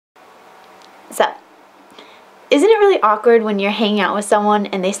So, isn't it really awkward when you're hanging out with someone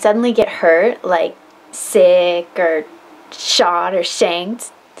and they suddenly get hurt, like sick or shot or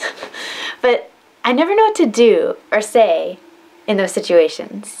shanked? But I never know what to do or say in those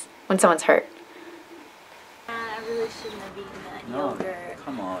situations when someone's hurt. I really shouldn't have eaten that yogurt.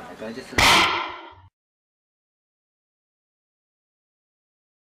 Come on. I just...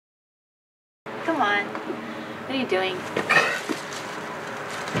 Come on. What are you doing?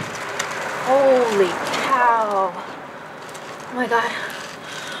 Holy cow. Oh my god.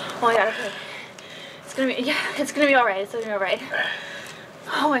 Oh my god, okay. It's gonna be, yeah, it's gonna be alright. It's gonna be alright.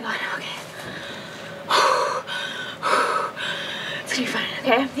 Oh my god, okay. It's gonna be fine,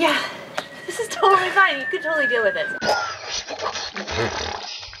 okay? Yeah. This is totally fine. You could totally deal with this.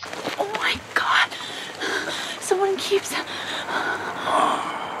 Oh my god. Someone keeps...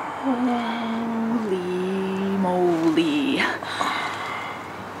 Holy moly.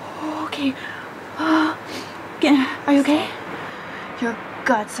 Okay. Are you okay? Your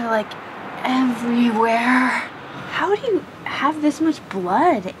guts are like everywhere. How do you have this much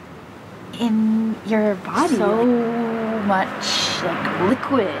blood in your body? So much like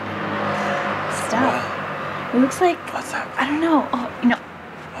liquid stuff. It looks like... What's happening? I don't know. Oh, you know.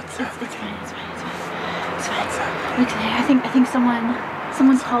 What's It's happening? fine. It's fine. It's fine. It's What's fine. happening? Okay, I think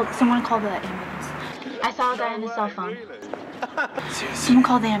someone called the ambulance. I saw a guy on the cell phone. Seriously? Someone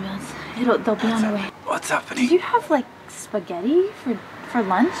called the ambulance. They'll be on their way. What's happening? Did you have like spaghetti for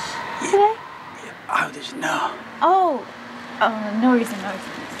lunch today? How did you know? Oh, no reason. Okay.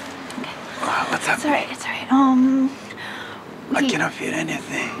 What's happening? It's alright. I cannot feel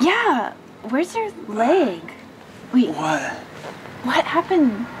anything. Yeah. Where's your leg? Wait. What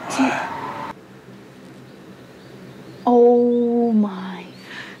happened to... Oh my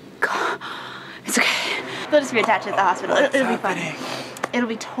god. It's okay. They'll just be attached at the hospital. It'll be fine. It'll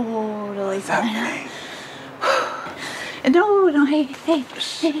be totally fine. No, hey.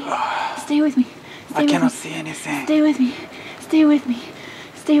 Stay with me. I cannot see anything. Stay with me.